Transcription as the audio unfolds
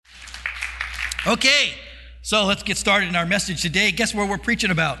Okay, so let's get started in our message today. Guess what we're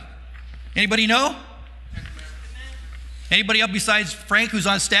preaching about? Anybody know? Anybody up besides Frank who's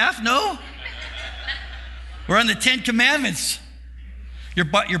on staff? No? We're on the 10 Commandments. Your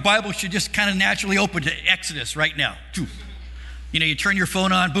Bible should just kind of naturally open to Exodus right now. You know, you turn your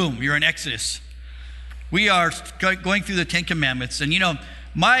phone on, boom, you're in Exodus. We are going through the 10 Commandments. And you know,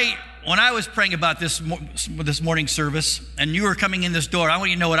 when I was praying about this morning's service, and you were coming in this door, I want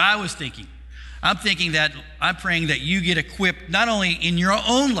you to know what I was thinking. I'm praying that you get equipped not only in your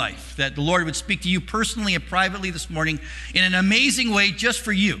own life, that the Lord would speak to you personally and privately this morning in an amazing way just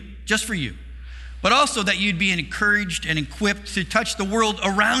for you, but also that you'd be encouraged and equipped to touch the world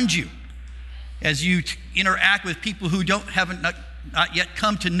around you as you interact with people who haven't yet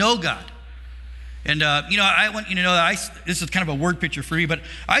come to know God. And, I want you to know that this is kind of a word picture for you, but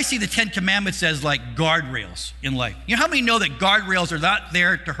I see the 10 Commandments as like guardrails in life. You know how many know that guardrails are not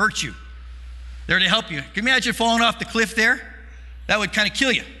there to hurt you? They're to help you. Can you imagine falling off the cliff there? That would kind of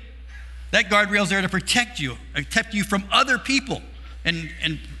kill you. That guardrail's there to protect you from other people and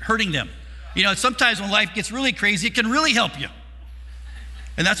hurting them. You know, sometimes when life gets really crazy, it can really help you.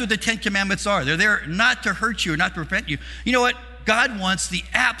 And that's what the 10 Commandments are. They're there not to hurt you or not to prevent you. You know what? God wants the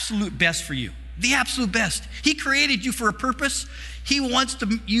absolute best for you. The absolute best. He created you for a purpose. He wants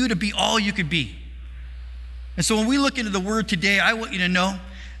you to be all you could be. And so when we look into the Word today, I want you to know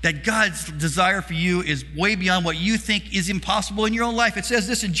that God's desire for you is way beyond what you think is impossible in your own life. It says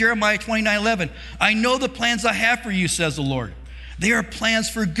this in Jeremiah 29:11. I know the plans I have for you, says the Lord. They are plans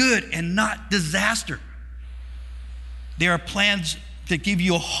for good and not disaster. They are plans that give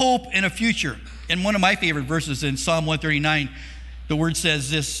you a hope and a future. And one of my favorite verses in Psalm 139, the Word says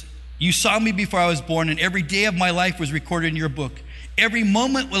this: you saw me before I was born, and every day of my life was recorded in your book. Every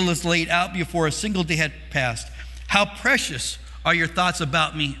moment was laid out before a single day had passed. How precious are your thoughts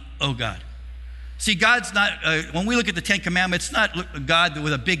about me, oh God? See, God's not, when we look at the 10 Commandments, it's not a God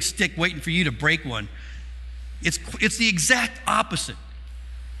with a big stick waiting for you to break one. It's the exact opposite.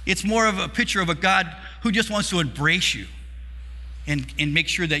 It's more of a picture of a God who just wants to embrace you and make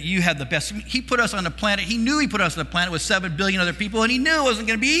sure that you have the best. He put us on the planet. He knew he put us on the planet with 7 billion other people, and he knew it wasn't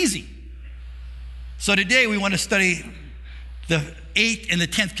going to be easy. So today we want to study the 8th and the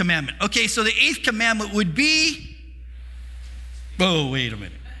 10th commandment. Okay, so the 8th commandment would be, oh, wait a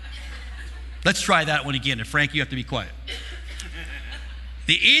minute. Let's try that one again. And Frank, you have to be quiet.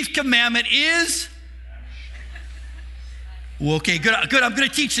 The 8th commandment is, well, okay, good. I'm going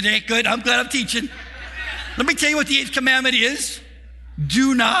to teach today. Good, I'm glad I'm teaching. Let me tell you what the 8th commandment is.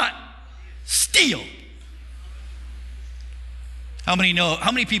 Do not steal. How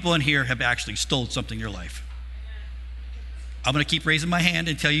many people in here have actually stole something in your life? I'm going to keep raising my hand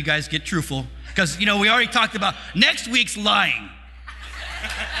until you guys get truthful. Because, we already talked about next week's lying.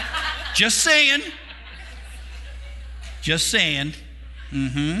 Just saying.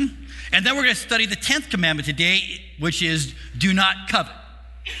 And then we're going to study the 10th commandment today, which is do not covet.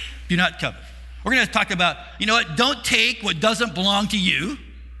 Do not covet. We're going to talk about, don't take what doesn't belong to you,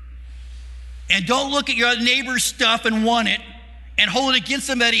 and don't look at your neighbor's stuff and want it and hold it against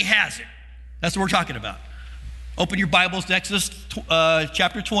him that he has it. That's what we're talking about. Open your Bibles to Exodus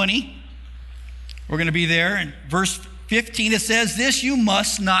chapter 20. We're going to be there. In verse 15, it says this: you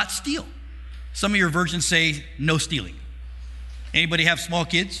must not steal. Some of your versions say no stealing. Anybody have small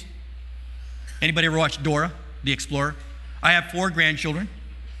kids? Anybody ever watch Dora the Explorer? I have 4 grandchildren.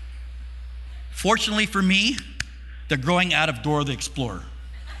 Fortunately for me, they're growing out of Dora the Explorer.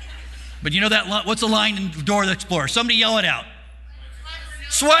 But you know that what's the line in Dora the Explorer? Somebody yell it out.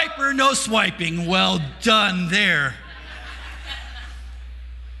 Swiper, no swiping. Well done there.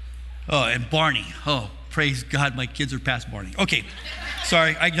 Oh, and Barney. Oh, praise God, my kids are past Barney. Okay,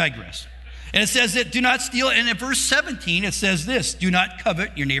 sorry, I digress. And it says that do not steal. And in verse 17, it says this: do not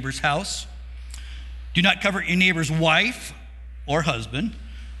covet your neighbor's house. Do not covet your neighbor's wife or husband,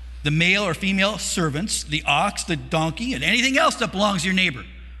 the male or female servants, the ox, the donkey, and anything else that belongs to your neighbor.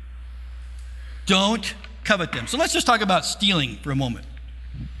 Don't covet them. So let's just talk about stealing for a moment.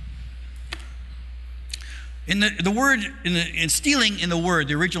 In the word, in stealing in the word,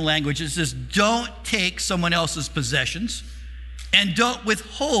 the original language, it says don't take someone else's possessions and don't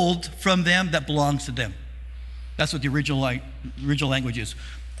withhold from them that belongs to them. That's what the original language is.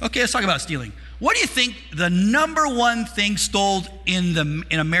 Okay, let's talk about stealing. What do you think the number one thing stole in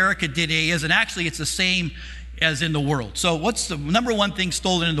America today is? And actually, it's the same as in the world. So what's the number one thing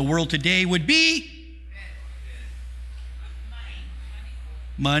stolen in the world today would be?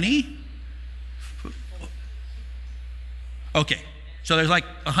 Money? Okay, so there's like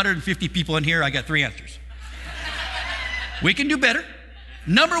 150 people in here. I got 3 answers. We can do better.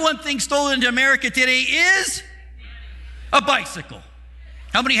 Number one thing stolen into America today is a bicycle.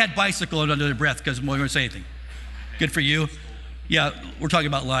 How many had bicycle under their breath because we weren't going to say anything? Good for you. Yeah, we're talking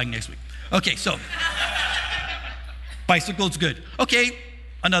about lying next week. Okay, so bicycle's good. Okay,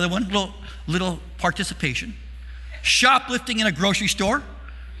 another one, little participation. Shoplifting in a grocery store.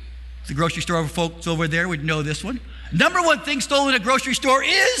 The grocery store folks over there would know this one. Number one thing stolen in a grocery store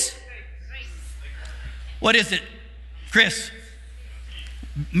is? What is it, Chris?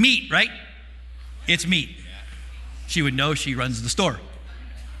 Meat, right? It's meat. She would know, she runs the store.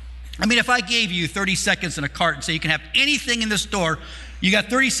 I mean, if I gave you 30 seconds in a cart and say you can have anything in the store, you got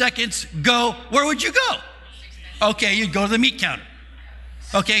 30 seconds, go, where would you go? Okay, you'd go to the meat counter.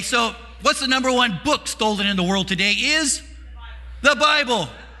 Okay, so what's the number one book stolen in the world today is? The Bible.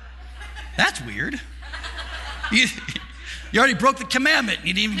 That's weird. You already broke the commandment.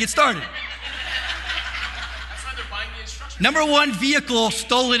 You didn't even get started. Number one vehicle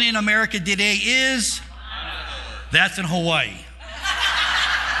stolen in America today is? That's in Hawaii.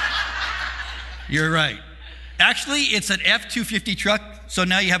 You're right. Actually, it's an F-250 truck, so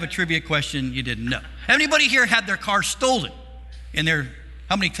now you have a trivia question you didn't know. Anybody here had their car stolen?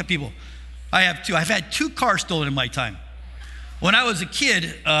 How many people? I have two. I've had 2 cars stolen in my time. When I was a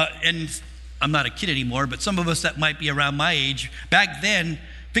kid, and I'm not a kid anymore, but some of us that might be around my age, back then,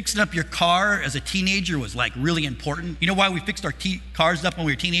 fixing up your car as a teenager was like really important. You know why we fixed our cars up when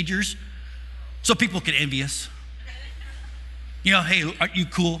we were teenagers? So people could envy us. You know, hey, aren't you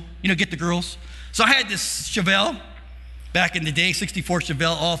cool? You know, get the girls. So I had this Chevelle back in the day, 64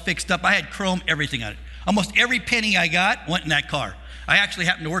 Chevelle, all fixed up. I had chrome, everything on it. Almost every penny I got went in that car. I actually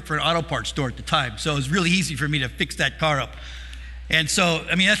happened to work for an auto parts store at the time, so it was really easy for me to fix that car up. And so,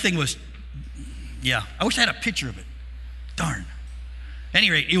 I mean, that thing was, yeah, I wish I had a picture of it. Darn. At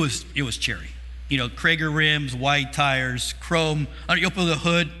any rate, it was cherry. You know, Krager rims, white tires, chrome. You open the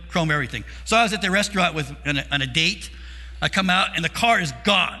hood, chrome everything. So I was at the restaurant on a date. I come out and the car is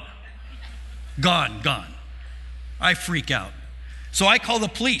gone. Gone. I freak out. So I call the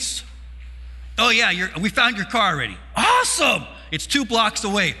police. Oh yeah, we found your car already. Awesome. It's 2 blocks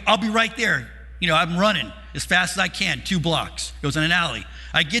away. I'll be right there. You know, I'm running as fast as I can, 2 blocks. It was in an alley.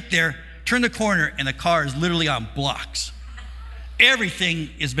 I get there, turn the corner, and the car is literally on blocks. Everything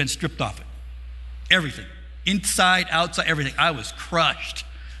has been stripped off it. Everything. Inside, outside, everything. I was crushed.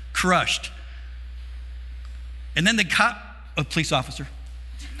 And then the cop, a police officer,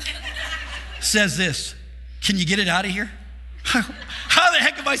 says this, can you get it out of here? How the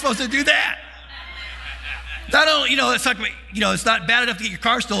heck am I supposed to do that? It's not bad enough to get your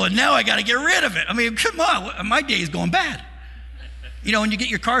car stolen. Now I got to get rid of it. I mean, come on. My day is going bad. You know, when you get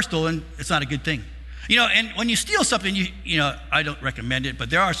your car stolen, it's not a good thing. You know, and when you steal something, I don't recommend it, but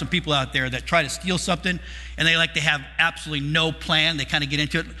there are some people out there that try to steal something and they like to have absolutely no plan. They kind of get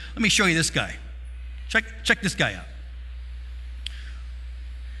into it. Let me show you this guy. Check this guy out.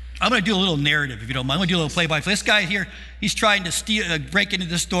 I'm going to do a little narrative, if you don't mind. I'm going to do a little play-by-play. This guy here, he's trying to break into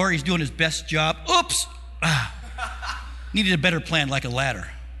the store. He's doing his best job. Oops. Needed a better plan, like a ladder.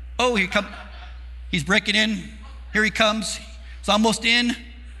 Oh, here comes. He's breaking in. Here he comes. He's almost in.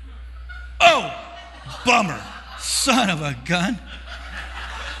 Oh, bummer. Son of a gun.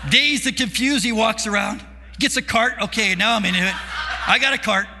 Dazed and confused, he walks around. Gets a cart. Okay, now I'm into it. I got a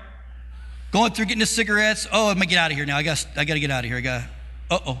cart. Going through, getting the cigarettes. Oh, I'm going to get out of here now. I got to get out of here.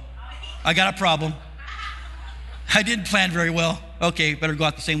 I got a problem. I didn't plan very well. Okay, better go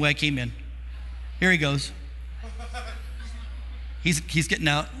out the same way I came in. Here he goes. He's getting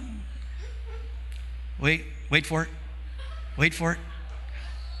out. Wait for it.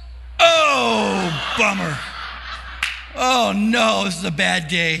 Oh, bummer. Oh no, this is a bad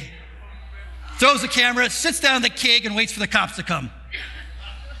day. Throws the camera, sits down in the keg and waits for the cops to come.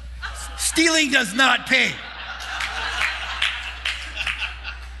 Stealing does not pay.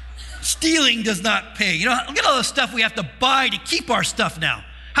 Stealing does not pay. You know, look at all the stuff we have to buy to keep our stuff now.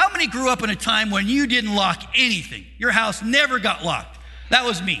 How many grew up in a time when you didn't lock anything? Your house never got locked. That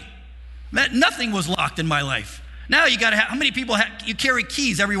was me. Nothing was locked in my life. Now you got to have, how many people you carry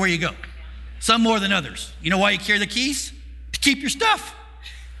keys everywhere you go? Some more than others. You know why you carry the keys? To keep your stuff.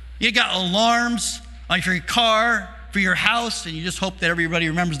 You got alarms on your car, for your house, and you just hope that everybody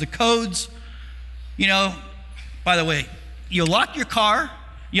remembers the codes. You know, by the way, you lock your car,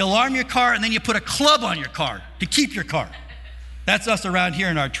 you alarm your car, and then you put a club on your car to keep your car. That's us around here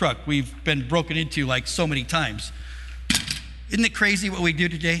in our truck. We've been broken into like so many times. Isn't it crazy what we do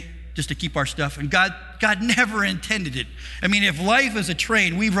today just to keep our stuff? And God never intended it. I mean, if life is a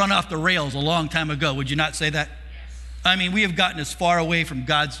train, we've run off the rails a long time ago. Would you not say that? I mean, we have gotten as far away from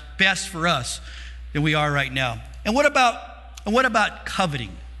God's best for us than we are right now. And what about And what about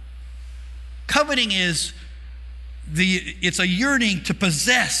coveting? Coveting is it's a yearning to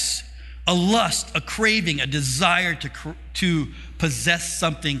possess, a lust, a craving, a desire to possess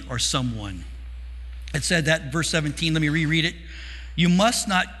something or someone. It said that in verse 17. Let me reread it. You must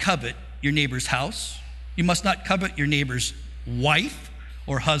not covet your neighbor's house. You must not covet your neighbor's wife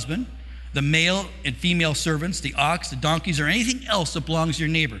or husband, the male and female servants, the ox, the donkeys, or anything else that belongs to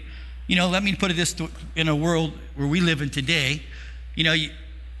your neighbor. Let me put it in a world where we live in today.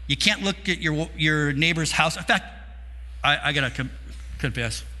 You can't look at your neighbor's house. In fact, I got to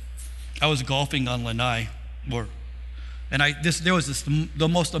confess, I was golfing on Lanai, and there was the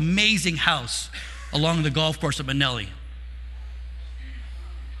most amazing house along the golf course at Manelli.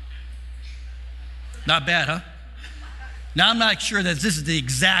 Not bad, huh? Now, I'm not sure that this is the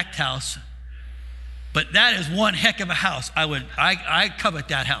exact house, but that is one heck of a house. I covet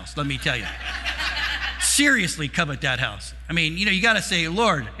that house, let me tell you. Seriously covet that house. I mean, you got to say,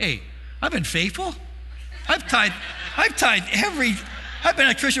 Lord, hey, I've been faithful. I've tithed I've been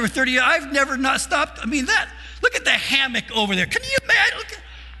a Christian for 30 years. I've never not stopped. I mean, look at the hammock over there. Can you imagine?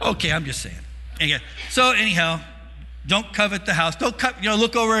 Okay, I'm just saying. So anyhow, don't covet the house. Don't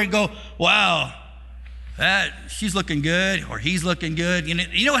look over and go, wow, she's looking good or he's looking good.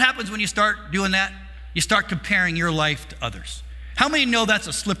 You know what happens when you start doing that? You start comparing your life to others. How many know that's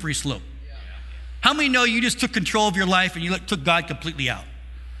a slippery slope? How many know you just took control of your life and you took God completely out?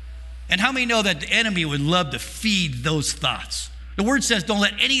 And how many know that the enemy would love to feed those thoughts? The word says don't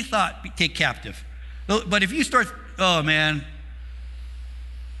let any thought take captive. But if you start, oh man,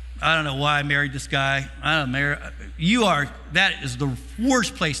 I don't know why I married this guy. That is the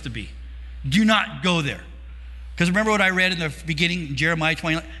worst place to be. Do not go there. Because remember what I read in the beginning, Jeremiah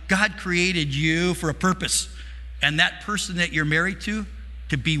 20, God created you for a purpose. And that person that you're married to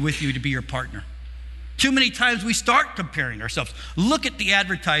be with you, to be your partner. Too many times we start comparing ourselves. Look at the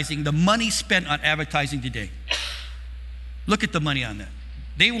advertising, the money spent on advertising today. Look at the money on that.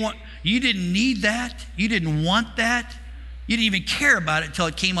 You didn't need that. You didn't want that. You didn't even care about it until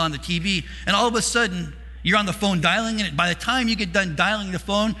it came on the TV. And all of a sudden, you're on the phone dialing it. By the time you get done dialing the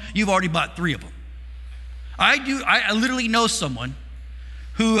phone, you've already bought 3 of them. I literally know someone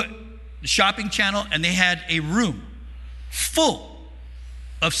who, the shopping channel, and they had a room full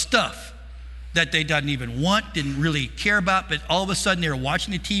of stuff that they didn't even want, didn't really care about, but all of a sudden they were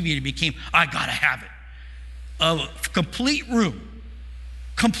watching the TV and it became, I gotta have it. A complete room,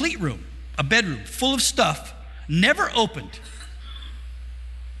 a bedroom full of stuff, never opened,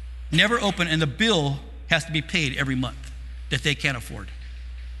 and the bill has to be paid every month that they can't afford.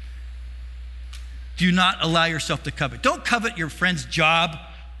 Do not allow yourself to covet. Don't covet your friend's job,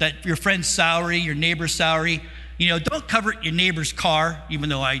 your friend's salary, your neighbor's salary. Don't covet your neighbor's car, even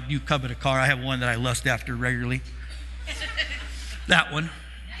though I do covet a car. I have one that I lust after regularly. That one.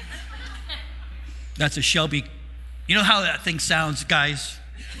 That's a Shelby. You know how that thing sounds, guys?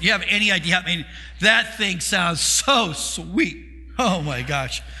 You have any idea? That thing sounds so sweet. Oh my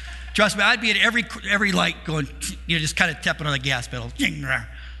gosh. Trust me, I'd be at every light going, just kind of tapping on the gas pedal.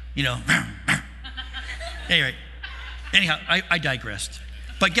 Anyway, anyhow, I digressed.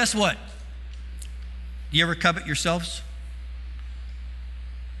 But guess what? You ever covet yourselves?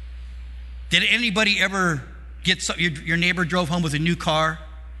 Did anybody ever your neighbor drove home with a new car?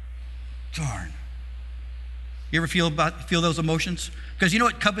 Darn. You ever feel those emotions? Because you know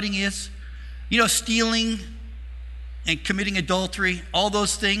what coveting is? Stealing and committing adultery, all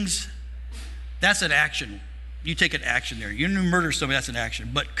those things, that's an action. You take an action there. You murder somebody, that's an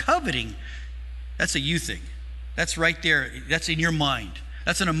action. But coveting, that's a you thing. That's right there. That's in your mind.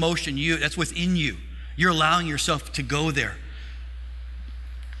 That's an emotion. That's within you. You're allowing yourself to go there.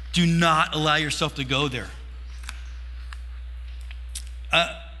 Do not allow yourself to go there.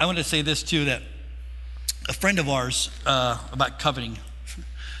 I want to say this too, that a friend of ours, about coveting,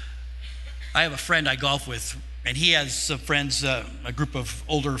 I have a friend I golf with, and he has some friends, a group of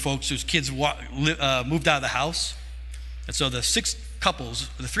older folks whose kids moved out of the house. And so the 3 couples,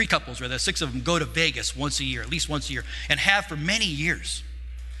 the 6 of them go to Vegas once a year, at least once a year, and have for many years.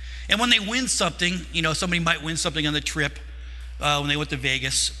 And when they win something, somebody might win something on the trip when they went to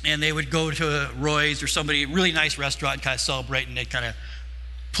Vegas, and they would go to Roy's or somebody, really nice restaurant, and kind of celebrate, and they'd kind of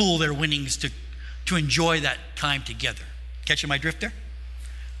pool their winnings to enjoy that time together. Catching my drift there?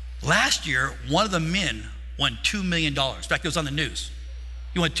 Last year, one of the men won $2 million. In fact, it was on the news.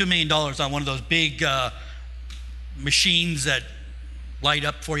 He won $2 million on one of those big machines that light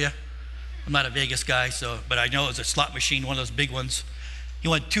up for you. I'm not a Vegas guy, but I know it was a slot machine, one of those big ones. He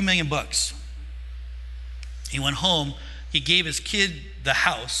won $2 million. He went home, he gave his kid the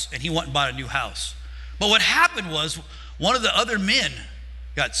house, and he went and bought a new house. But what happened was, one of the other men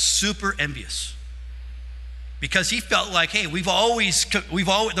got super envious because he felt like, hey,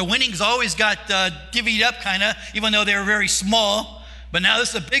 the winnings always got divvied up kind of, even though they were very small. But now this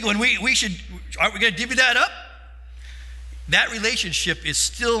is a big one. Aren't we going to divvy that up? That relationship is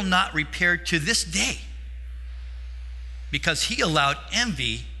still not repaired to this day because he allowed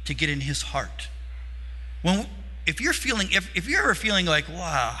envy to get in his heart. If you're ever feeling like,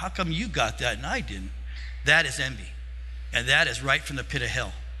 wow, how come you got that and I didn't? That is envy. And that is right from the pit of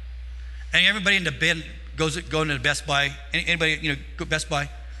hell. And everybody in the bed going to Best Buy. Anybody, go Best Buy?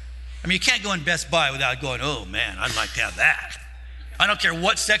 I mean, you can't go in Best Buy without going, oh man, I'd like to have that. I don't care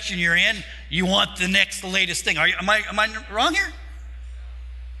what section you're in, you want the latest thing. Am I wrong here?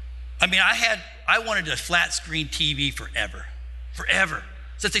 I mean, I wanted a flat screen TV forever.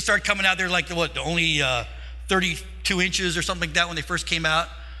 Since they started coming out, they're like the only 32 inches or something like that when they first came out.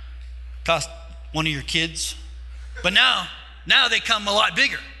 Cost one of your kids. But now they come a lot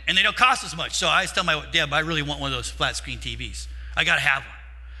bigger and they don't cost as much. So I always tell my Deb, I really want one of those flat screen TVs. I got to have one.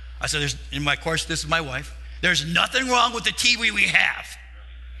 I said, this is my wife. There's nothing wrong with the TV we have.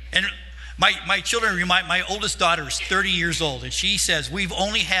 And my children my oldest daughter is 30 years old, and she says we've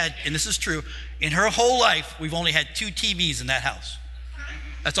only had, and this is true, in her whole life, we've only had 2 TVs in that house.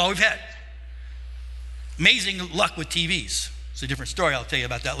 That's all we've had. Amazing luck with TVs. It's a different story. I'll tell you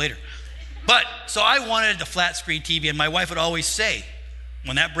about that later. But, so I wanted the flat screen TV, and my wife would always say,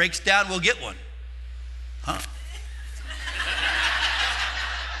 when that breaks down, we'll get one. Huh?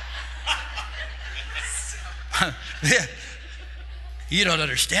 Yeah. You don't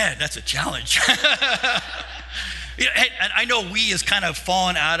understand. That's a challenge. And I know Wii has kind of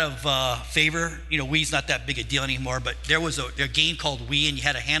fallen out of favor. Wii's not that big a deal anymore, but there was a game called Wii, and you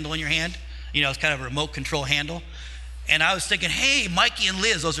had a handle in your hand. It's kind of a remote control handle. And I was thinking, hey, Mikey and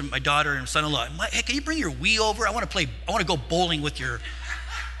Liz, those are my daughter and son-in-law. Hey, can you bring your Wii over? I want to go bowling with your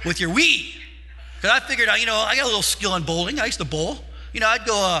Wii. Because I figured, I got a little skill in bowling. I used to bowl. I'd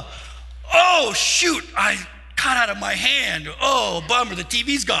go, oh, shoot, I caught out of my hand. Oh, bummer, the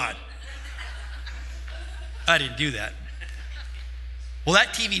TV's gone. I didn't do that. Well,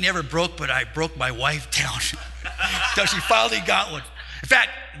 that TV never broke, but I broke my wife down. So she finally got one. In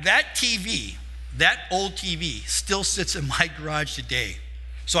fact, that old TV still sits in my garage today.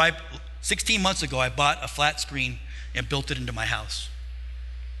 So 16 months ago, I bought a flat screen and built it into my house.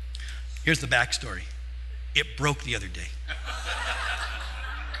 Here's the backstory. It broke the other day.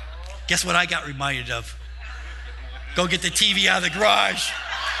 Guess what I got reminded of? Go get the TV out of the garage.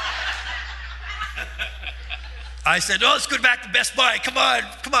 I said, let's go back to Best Buy. Come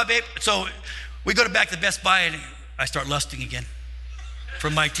on, babe. So we go back to Best Buy, and I start lusting again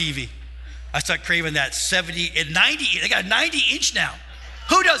from my TV. I start craving that 70 and 90. They got a 90-inch now.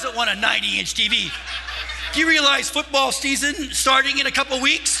 Who doesn't want a 90-inch TV? Do you realize football season starting in a couple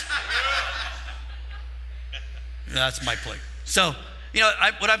weeks? That's my plate. So,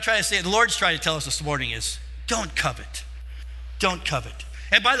 what I'm trying to say, the Lord's trying to tell us this morning is, don't covet. Don't covet.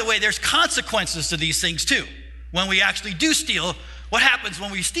 And by the way, there's consequences to these things too. When we actually do steal, what happens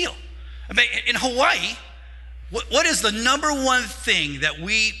when we steal? I mean, in Hawaii, what is the number one thing that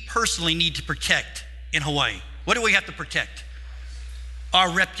we personally need to protect in Hawaii? What do we have to protect? Our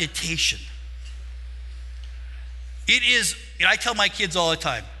reputation. It is, and I tell my kids all the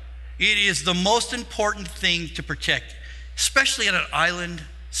time, it is the most important thing to protect, especially in an island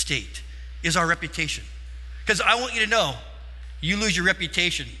state, is our reputation. Because I want you to know, you lose your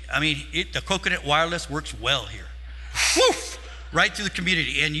reputation. I mean, the Coconut Wireless works well here. Woof! Right through the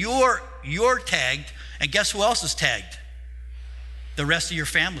community. And you're tagged, and guess who else is tagged? The rest of your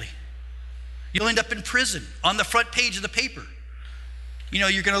family. You'll end up in prison on the front page of the paper.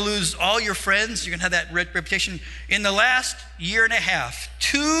 You're going to lose all your friends. You're going to have that reputation. In the last year and a half,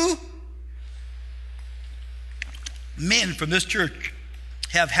 2 men from this church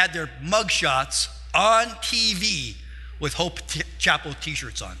have had their mugshots on TV with Hope Chapel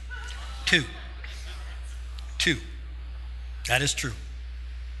t-shirts on. 2. That is true.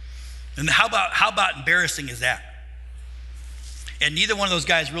 And how about embarrassing is that? And neither one of those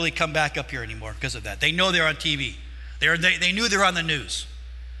guys really come back up here anymore because of that. They know they're on TV. They knew they're on the news.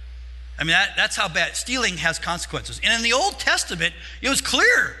 I mean, that's how bad. Stealing has consequences. And in the Old Testament, it was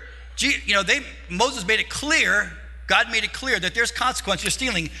clear. Moses made it clear, God made it clear that there's consequences for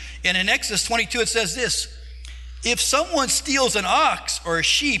stealing. And in Exodus 22, it says this: if someone steals an ox or a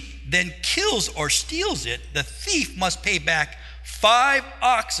sheep, then kills or steals it, the thief must pay back 5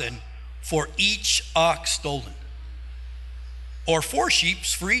 oxen for each ox stolen, or 4 sheep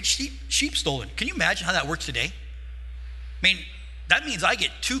for each sheep stolen. Can you imagine how that works today? I mean, that means I get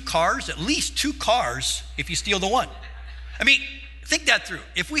 2 cars, at least 2 cars, if you steal the one. I mean, think that through.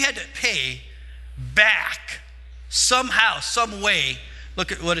 If we had to pay back somehow, some way,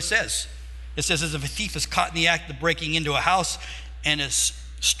 look at what it says. It says, as if a thief is caught in the act of breaking into a house and is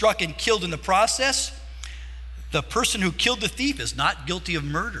struck and killed in the process, the person who killed the thief is not guilty of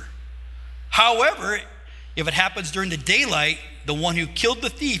murder. However, if it happens during the daylight, the one who killed the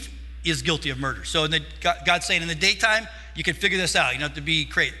thief is guilty of murder. So God's saying in the daytime, you can figure this out. You don't have to be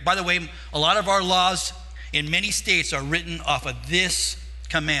crazy. By the way, a lot of our laws in many states are written off of this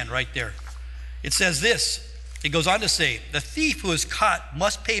command right there. It says this. It goes on to say, the thief who is caught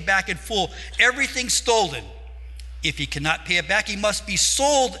must pay back in full everything stolen. If he cannot pay it back, he must be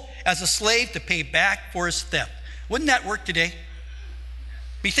sold as a slave to pay back for his theft. Wouldn't that work today?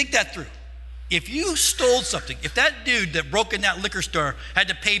 Think that through. If you stole something, if that dude that broke in that liquor store had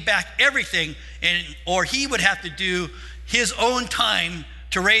to pay back everything, or he would have to do his own time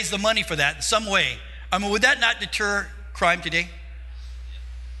to raise the money for that in some way, I mean, would that not deter crime today?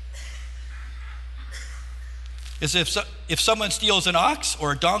 Is if someone steals an ox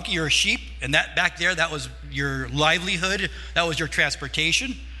or a donkey or a sheep, and that back there, that was your livelihood, that was your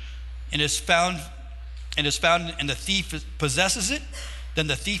transportation, and is found, and the thief possesses it, then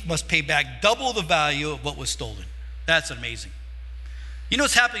the thief must pay back double the value of what was stolen. That's amazing. You know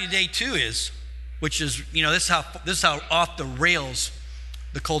what's happening today too is, which is, this is how off the rails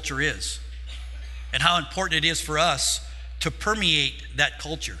the culture is, and how important it is for us to permeate that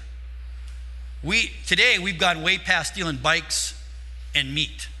culture. Today we've gone way past stealing bikes and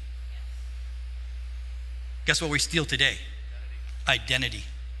meat. Guess what we steal today? Identity.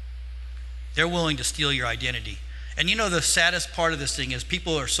 They're willing to steal your identity. And the saddest part of this thing is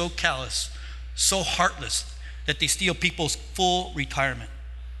people are so callous, so heartless, that they steal people's full retirement.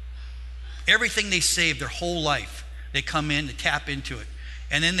 Everything they save their whole life, they come in, they tap into it.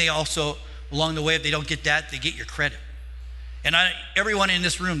 And then they also, along the way, if they don't get that, they get your credit. And everyone in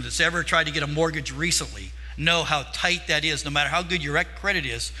this room that's ever tried to get a mortgage recently know how tight that is, no matter how good your credit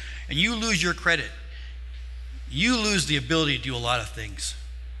is. And you lose your credit, you lose the ability to do a lot of things.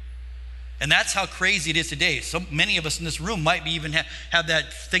 And that's how crazy it is today. So many of us in this room might be even have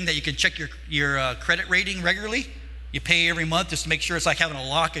that thing that you can check your credit rating regularly. You pay every month just to make sure. It's like having a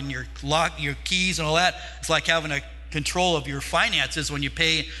lock in your keys and all that. It's like having a control of your finances when you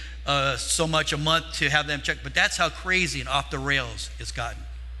pay so much a month to have them checked. But that's how crazy and off the rails it's gotten.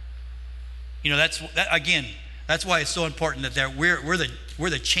 That's why it's so important that we're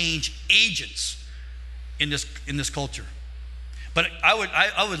the change agents in this culture. But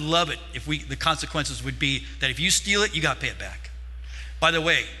I would love it if the consequences would be that if you steal it, you got to pay it back. By the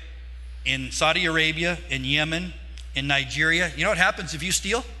way, in Saudi Arabia, in Yemen, in Nigeria, you know what happens if you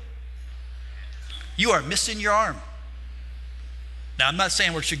steal? You are missing your arm. Now, I'm not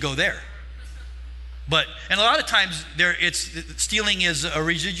saying we should go there. And a lot of times stealing is a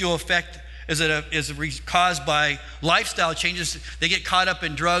residual effect, is caused by lifestyle changes. They get caught up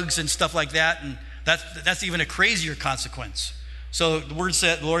in drugs and stuff like that, and that's even a crazier consequence. So the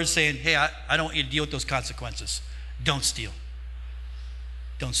Lord is saying, hey, I don't want you to deal with those consequences. Don't steal.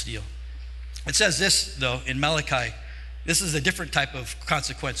 Don't steal. It says this, though, in Malachi. This is a different type of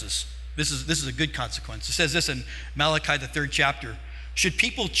consequences. This is a good consequence. It says this in Malachi, the 3rd chapter. Should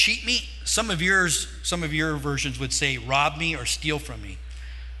people cheat me? Some of your versions would say rob me or steal from me.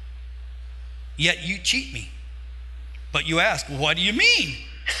 Yet you cheat me. But you ask, well, what do you mean?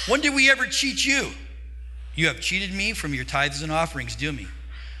 When did we ever cheat you? You have cheated me from your tithes and offerings due me.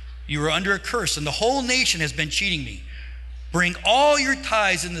 You are under a curse, and the whole nation has been cheating me. Bring all your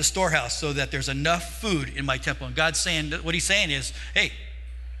tithes in the storehouse so that there's enough food in my temple. And God's saying, what he's saying is, hey,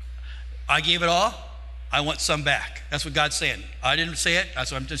 I gave it all. I want some back. That's what God's saying. I didn't say it.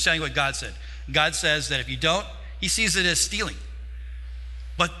 That's what I'm just telling you what God said. God says that if you don't, he sees it as stealing.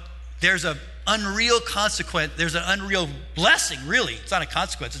 But there's an unreal consequence. There's an unreal blessing, really. It's not a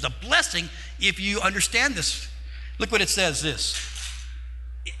consequence. It's a blessing if you understand this. Look what it says, this.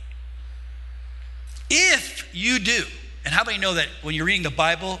 If you do, and how many know that when you're reading the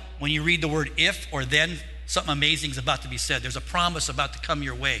Bible, when you read the word if or then, something amazing is about to be said. There's a promise about to come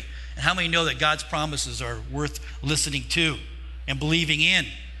your way. And how many know that God's promises are worth listening to and believing in?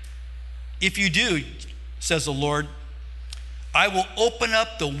 If you do, says the Lord, I will open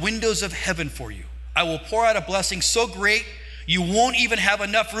up the windows of heaven for you. I will pour out a blessing so great you won't even have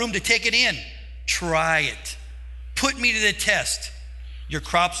enough room to take it in. Try it. Put me to the test. Your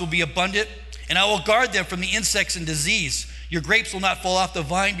crops will be abundant, and I will guard them from the insects and disease. Your grapes will not fall off the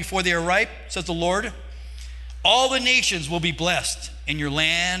vine before they are ripe, says the Lord. All the nations will be blessed, and your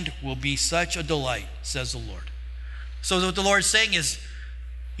land will be such a delight, says the Lord. So what the Lord is saying is,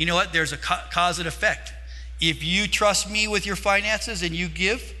 you know what? There's a cause and effect. if you trust me with your finances and you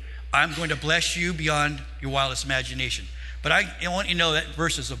give, I'm going to bless you beyond your wildest imagination. But I want you to know that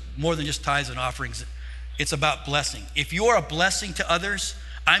verse is more than just tithes and offerings. It's about blessing. If you are a blessing to others,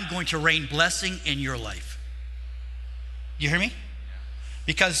 I'm going to rain blessing in your life. You hear me?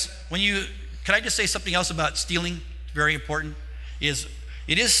 Because can I just say something else about stealing? Very important.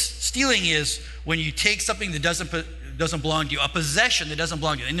 Stealing is when you take something that doesn't belong to you, a possession that doesn't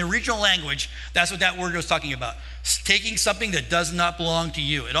belong to you. In the original language, that's what that word was talking about. Taking something that does not belong to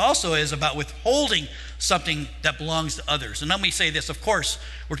you. It also is about withholding something that belongs to others. And let me say this, of course,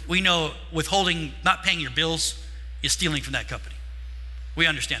 we know withholding, not paying your bills, is stealing from that company. We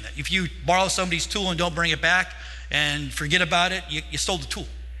understand that. If you borrow somebody's tool and don't bring it back and forget about it, you stole the tool.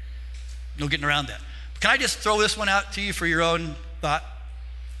 No getting around that. But can I just throw this one out to you for your own thought?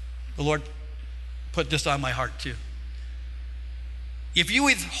 The Lord put this on my heart too. If you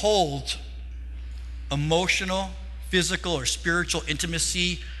withhold emotional, physical, or spiritual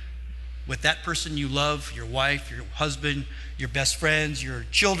intimacy with that person you love, your wife, your husband, your best friends, your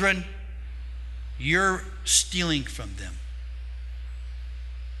children, you're stealing from them.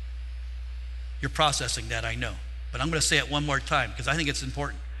 You're processing that, I know. But I'm going to say it one more time because I think it's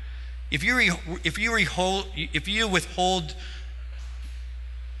important. If you withhold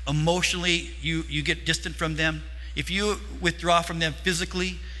emotionally, you get distant from them. If you withdraw from them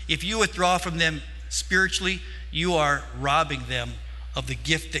physically, if you withdraw from them spiritually, you are robbing them of the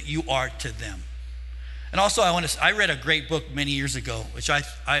gift that you are to them. And also, I read a great book many years ago, which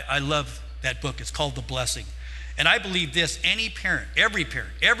I love that book. It's called The Blessing. And I believe this: every parent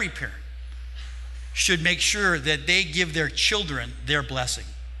should make sure that they give their children their blessing.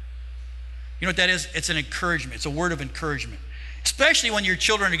 You know what that is? It's an encouragement. It's a word of encouragement. Especially when your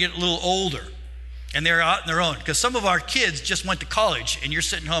children are getting a little older and they're out on their own. Because some of our kids just went to college and you're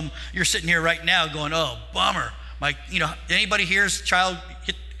sitting here right now going, oh, bummer. Anybody here's child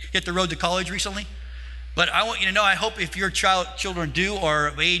hit the road to college recently? But I want you to know, I hope if your children do or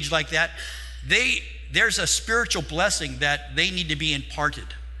of age like that, there's a spiritual blessing that they need to be imparted.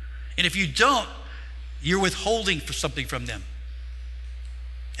 And if you don't, you're withholding for something from them.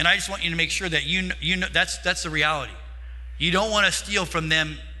 And I just want you to make sure that you know that's the reality. You don't want to steal from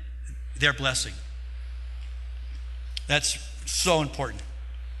them their blessing. That's so important.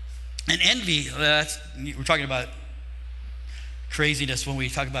 And envy, we're talking about craziness when we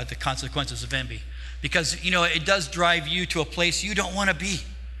talk about the consequences of envy. Because, it does drive you to a place you don't want to be.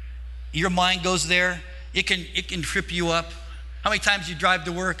 Your mind goes there. It can trip you up. How many times you drive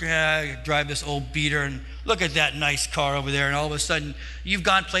to work? I drive this old beater and look at that nice car over there, and all of a sudden you've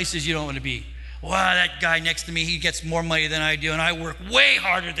gone places you don't want to be. Wow, that guy next to me, he gets more money than I do, and I work way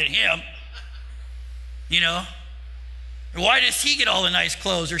harder than him. Why does he get all the nice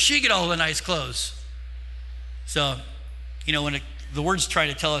clothes or she get all the nice clothes? So, when the word's trying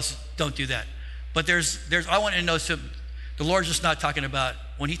to tell us, don't do that. But I want you to know, so the Lord's just not talking about,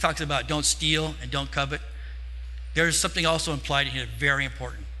 when he talks about don't steal and don't covet, there's something also implied in here very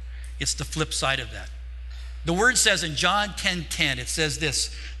important. It's the flip side of that. The word says in John 10:10, it says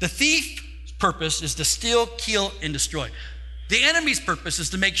this: the thief's purpose is to steal, kill, and destroy. The enemy's purpose is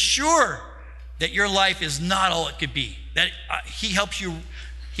to make sure that your life is not all it could be. That he helps you,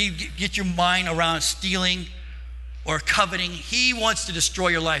 he gets your mind around stealing or coveting. He wants to destroy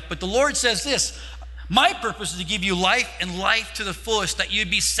your life. But the Lord says this: my purpose is to give you life and life to the fullest, that you'd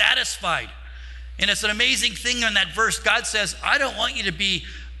be satisfied. And it's an amazing thing in that verse. God says, I don't want you to be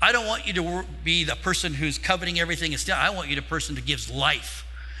the person who's coveting everything and stealing. I want you to be the person who gives life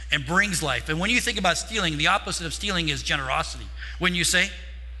and brings life. And when you think about stealing, the opposite of stealing is generosity. Wouldn't you say?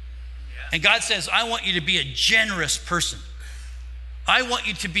 Yeah. And God says, I want you to be a generous person. I want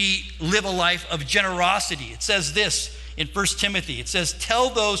you to live a life of generosity. It says this in 1 Timothy. It says, tell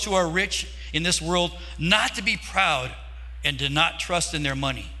those who are rich in this world not to be proud and to not trust in their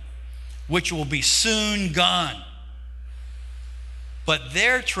money, which will be soon gone. But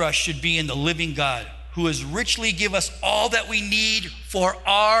their trust should be in the living God, who has richly given us all that we need for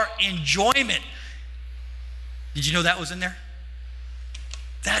our enjoyment. Did you know that was in there?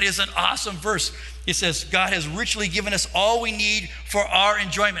 That is an awesome verse. It says, God has richly given us all we need for our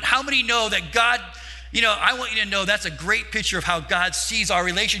enjoyment. How many know that God, I want you to know that's a great picture of how God sees our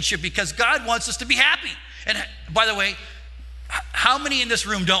relationship, because God wants us to be happy. And by the way, how many in this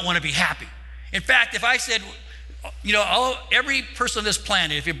room don't want to be happy? In fact, if I said, every person on this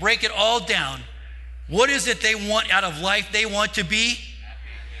planet, if you break it all down, what is it they want out of life? They want to be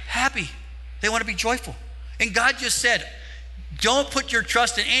happy. They want to be joyful. And God just said, Don't put your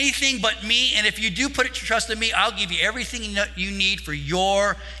trust in anything but me. And if you do put your trust in me, I'll give you everything you need for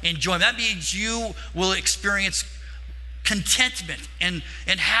your enjoyment. That means you will experience contentment and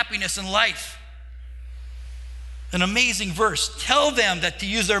happiness in life. An amazing verse. Tell them that to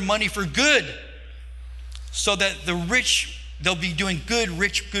use their money for good, so that the rich, they'll be doing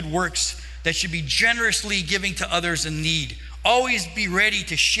good works that should be generously giving to others in need. Always be ready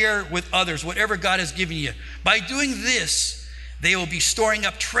to share with others whatever God has given you. By doing this, they will be storing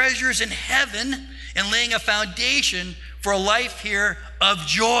up treasures in heaven and laying a foundation for a life here of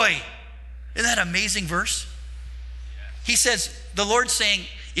joy. Isn't that an amazing verse? He says, the Lord's saying,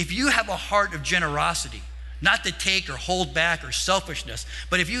 if you have a heart of generosity, not to take or hold back or selfishness,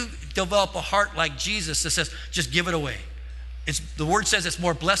 but if you develop a heart like Jesus that says, just give it away. The word says it's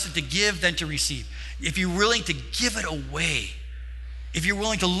more blessed to give than to receive. If you're willing to give it away, if you're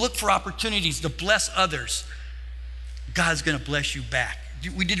willing to look for opportunities to bless others, God's going to bless you back.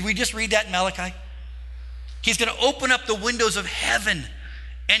 Did we just read that in Malachi? He's going to open up the windows of heaven,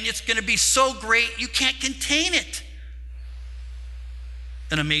 and it's going to be so great you can't contain it.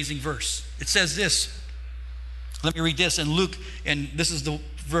 An amazing verse. It says this. Let me read this in Luke, and this is the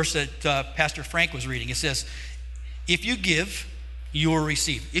verse that Pastor Frank was reading. It says, if you give, you will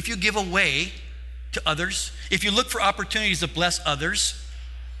receive. If you give away to others, if you look for opportunities to bless others,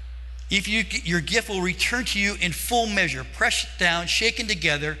 your gift will return to you in full measure, pressed down, shaken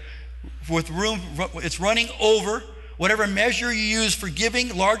together, with room, it's running over. Whatever measure you use for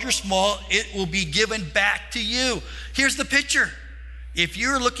giving, large or small, it will be given back to you. Here's the picture. If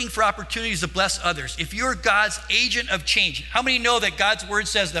you're looking for opportunities to bless others, if you're God's agent of change, how many know that God's word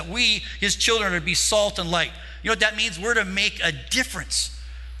says that we, his children, are to be salt and light? You know what that means? We're to make a difference.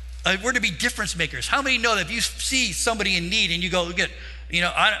 We're to be difference makers. How many know that if you see somebody in need and you go, look at,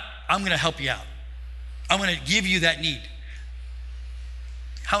 I'm going to help you out. I'm going to give you that need.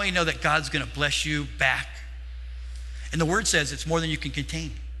 How many know that God's going to bless you back? And the word says it's more than you can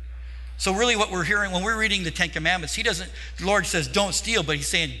contain. So really what we're hearing when we're reading the Ten Commandments, the Lord says don't steal, but he's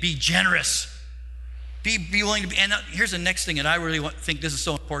saying be generous. Be willing to be, and here's the next thing, and I really think this is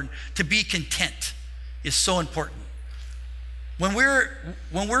so important. To be content is so important. When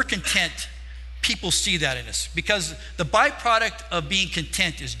we're content, people see that in us, because the byproduct of being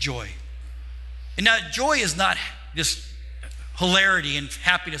content is joy. And now joy is not just hilarity and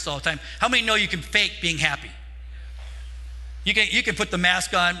happiness all the time. How many know you can fake being happy? You can put the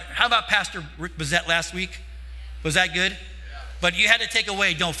mask on. How about Pastor was that last week? Was that good? But you had to take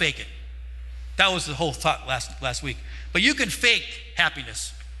away, don't fake it. That was the whole thought last week. But you can fake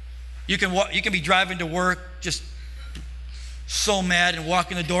happiness. You can be driving to work just so mad and walk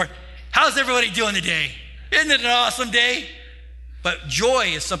in the door. How's everybody doing today? Isn't it an awesome day? But joy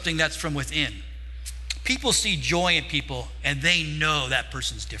is something that's from within. People see joy in people and they know that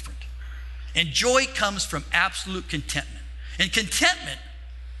person's different. And joy comes from absolute contentment. And contentment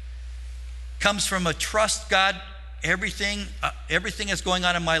comes from a trust, God, everything that's going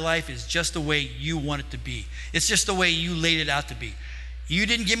on in my life is just the way you want it to be. It's just the way you laid it out to be. You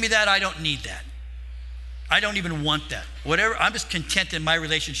didn't give me that, I don't need that. I don't even want that. Whatever, I'm just content in my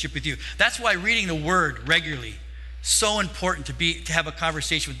relationship with you. That's why reading the word regularly is so important to have a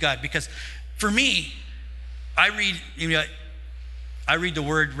conversation with God. Because for me, I read the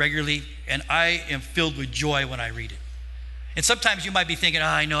word regularly, and I am filled with joy when I read it. And sometimes you might be thinking,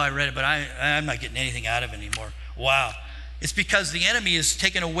 I know I read it, but I'm not getting anything out of it anymore. Wow. It's because the enemy is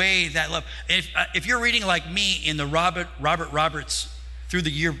taking away that love. If you're reading like me in the Robert Roberts through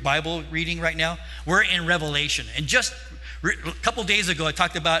the year Bible reading right now, we're in Revelation. And just a couple days ago, I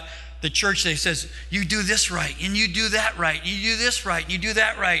talked about the church that says, you do this right, and you do that right, and you do this right, and you do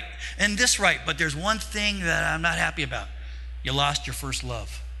that right, and this right. But there's one thing that I'm not happy about. You lost your first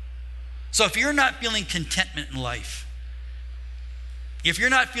love. So if you're not feeling contentment in life, if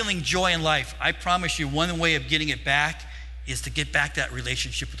you're not feeling joy in life, I promise you one way of getting it back is to get back that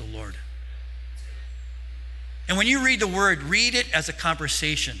relationship with the Lord. And when you read the word, read it as a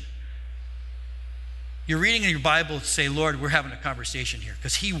conversation. You're reading in your Bible to say, Lord, we're having a conversation here,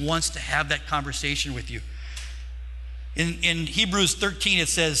 because he wants to have that conversation with you. In Hebrews 13, it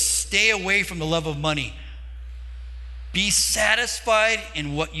says, stay away from the love of money. Be satisfied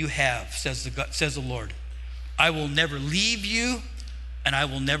in what you have, says the Lord. I will never leave you, and I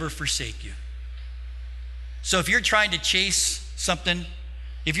will never forsake you. So if you're trying to chase something,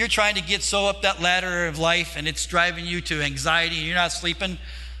 if you're trying to get so up that ladder of life and it's driving you to anxiety and you're not sleeping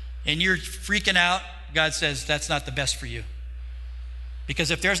and you're freaking out, God says that's not the best for you. Because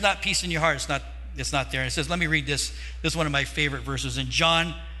if there's not peace in your heart, it's not there. And it says, let me read this. This is one of my favorite verses in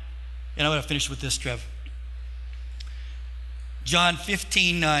John, and I'm going to finish with this, Trev. John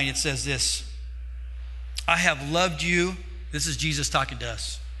 15:9, it says this, I have loved you. This is Jesus talking to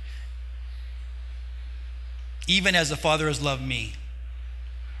us. Even as the Father has loved me.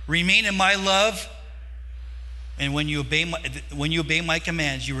 Remain in my love. And when you obey my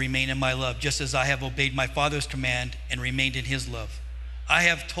commands, you remain in my love, just as I have obeyed my Father's command and remained in his love. I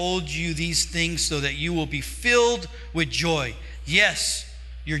have told you these things so that you will be filled with joy. Yes,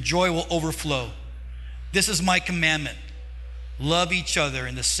 your joy will overflow. This is my commandment. Love each other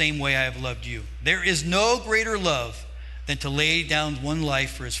in the same way I have loved you. There is no greater love than to lay down one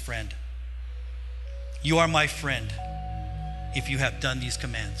life for his friend. You are my friend if you have done these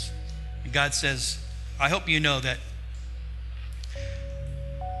commands. And God says, I hope you know that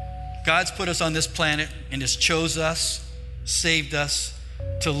God's put us on this planet and has chose us, saved us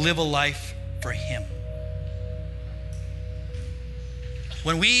to live a life for him.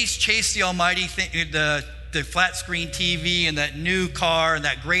 When we chase the almighty the flat screen TV and that new car and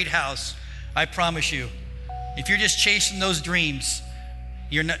that great house, I promise you, if you're just chasing those dreams,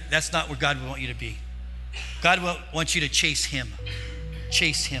 that's not where God would want you to be. God wants you to chase him.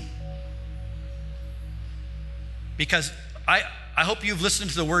 Chase him. Because I hope you've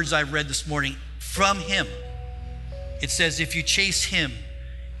listened to the words I've read this morning from him. It says, if you chase him,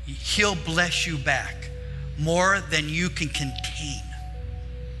 he'll bless you back more than you can contain.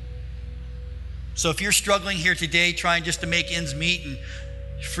 So if you're struggling here today, trying just to make ends meet and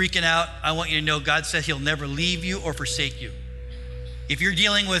freaking out, I want you to know God said he'll never leave you or forsake you. If you're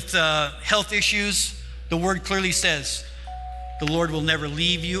dealing with health issues, the word clearly says the Lord will never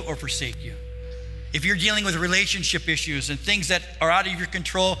leave you or forsake you. If you're dealing with relationship issues and things that are out of your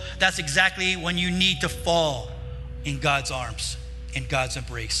control, that's exactly when you need to fall in God's arms, in God's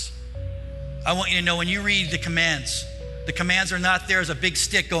embrace. I want you to know when you read the commands are not there as a big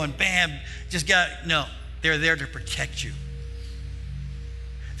stick going, bam, no, they're there to protect you.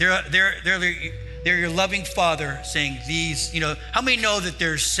 They're your loving Father saying these, how many know that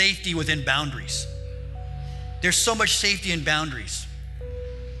there's safety within boundaries? There's so much safety in boundaries.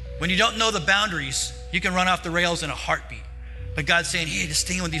 When you don't know the boundaries, you can run off the rails in a heartbeat. But God's saying, hey, just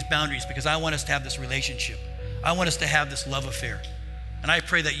stay with these boundaries because I want us to have this relationship. I want us to have this love affair. And I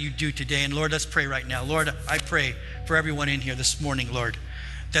pray that you do today. And Lord, let's pray right now. Lord, I pray for everyone in here this morning, Lord,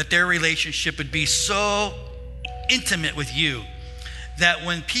 that their relationship would be so intimate with you that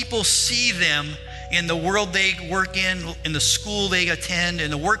when people see them in the world they work in the school they attend, in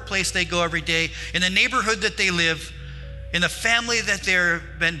the workplace they go every day, in the neighborhood that they live, in the family that they've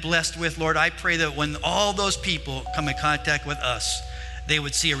been blessed with, Lord, I pray that when all those people come in contact with us, they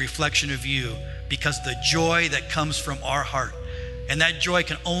would see a reflection of you because the joy that comes from our heart. And that joy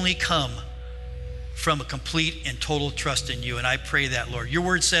can only come from a complete and total trust in you. And I pray that, Lord. Your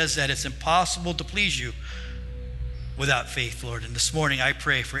word says that it's impossible to please you without faith, Lord. And this morning I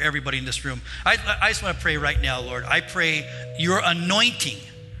pray for everybody in this room. I just want to pray right now, Lord. I pray your anointing,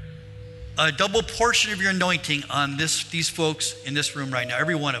 a double portion of your anointing on these folks in this room right now,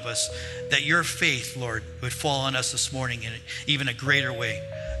 every one of us, that your faith, Lord, would fall on us this morning in even a greater way,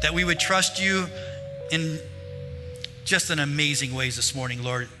 that we would trust you in just in amazing ways this morning,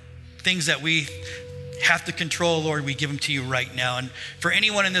 Lord. Things that we have to control, Lord, we give them to you right now. And for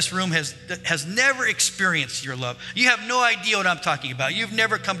anyone in this room has never experienced your love, you have no idea what I'm talking about. You've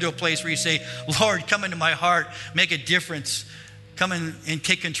never come to a place where you say, Lord, come into my heart, make a difference. Come in and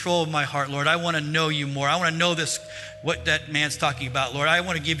take control of my heart, Lord. I want to know you more. I want to know what that man's talking about, Lord. I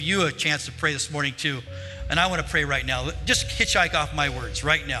want to give you a chance to pray this morning too. And I want to pray right now. Just hitchhike off my words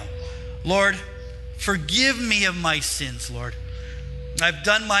right now. Lord, forgive me of my sins, Lord. I've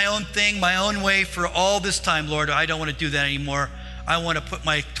done my own thing, my own way for all this time, Lord. I don't want to do that anymore. I want to put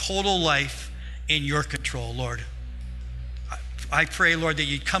my total life in your control, Lord. I pray, Lord, that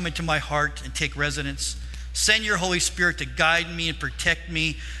you'd come into my heart and take residence. Send your Holy Spirit to guide me and protect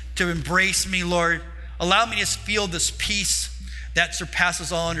me, to embrace me, Lord. Allow me to feel this peace that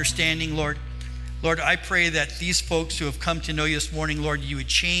surpasses all understanding, Lord. Lord, I pray that these folks who have come to know you this morning, Lord, you would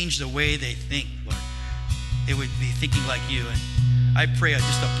change the way they think, Lord. They would be thinking like you. And I pray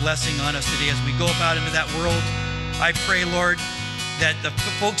just a blessing on us today as we go about into that world. I pray, Lord, that the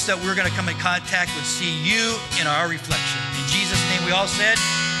folks that we're going to come in contact would see you in our reflection. In Jesus' name we all said,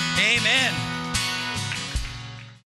 amen.